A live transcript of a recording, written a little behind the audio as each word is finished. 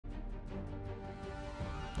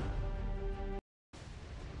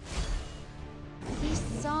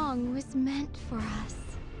song was meant for us.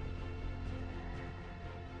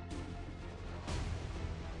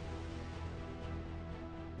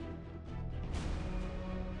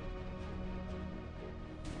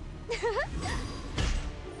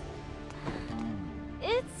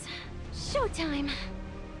 It's showtime.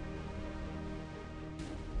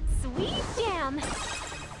 Sweet jam.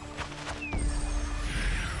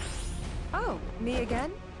 Oh, me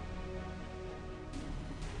again?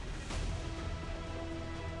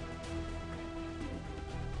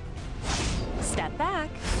 Step back.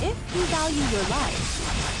 If you value your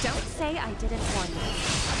life, don't say I didn't warn you.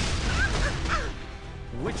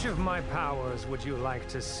 Which of my powers would you like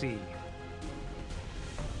to see?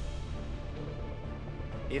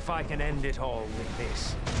 If I can end it all with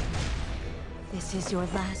this. This is your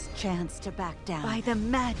last chance to back down. By the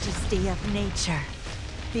majesty of nature,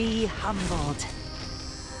 be humbled.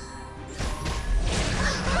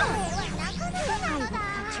 I will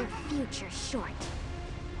cut your future short.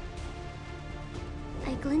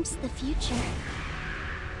 I glimpsed the future.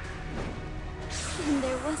 And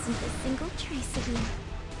there wasn't a single trace of you.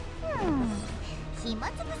 暇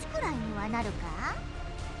つぶしくらいにはなるか？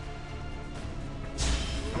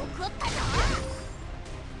食ったぞ！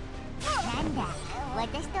なんだ、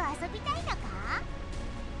私と遊びたいのか？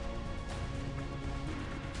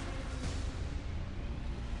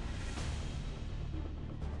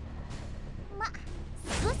ま、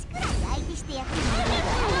少しくらい相手してやってみる。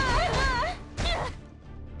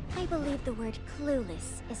I believe the word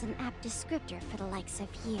clueless is an apt descriptor for the likes of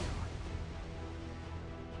you.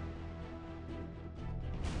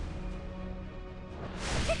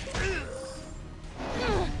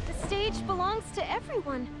 The stage belongs to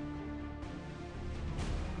everyone.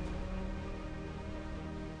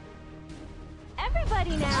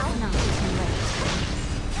 Everybody now! Not too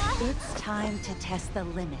late. It's time to test the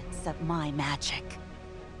limits of my magic.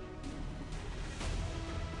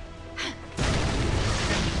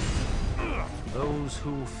 Those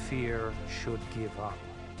who fear should give up.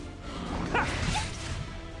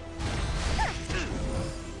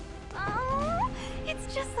 Oh,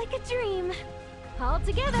 it's just like a dream. All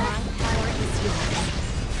together. My power is yours.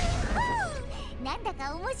 なんだ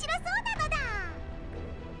か面白そうなのだ。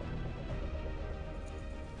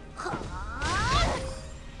はあ。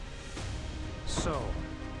So,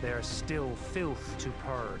 there's still filth to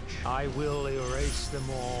purge. I will erase them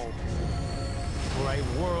all. For a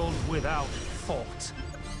world without fault.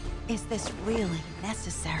 Is this really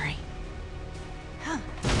necessary? Huh.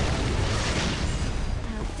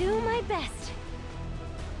 I'll do my best.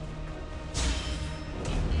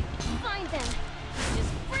 Find them.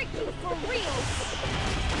 Just break you for real.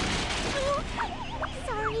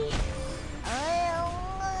 Sorry.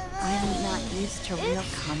 I'm not used to real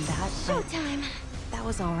It's combat, but showtime. that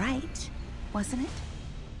was all right, wasn't it?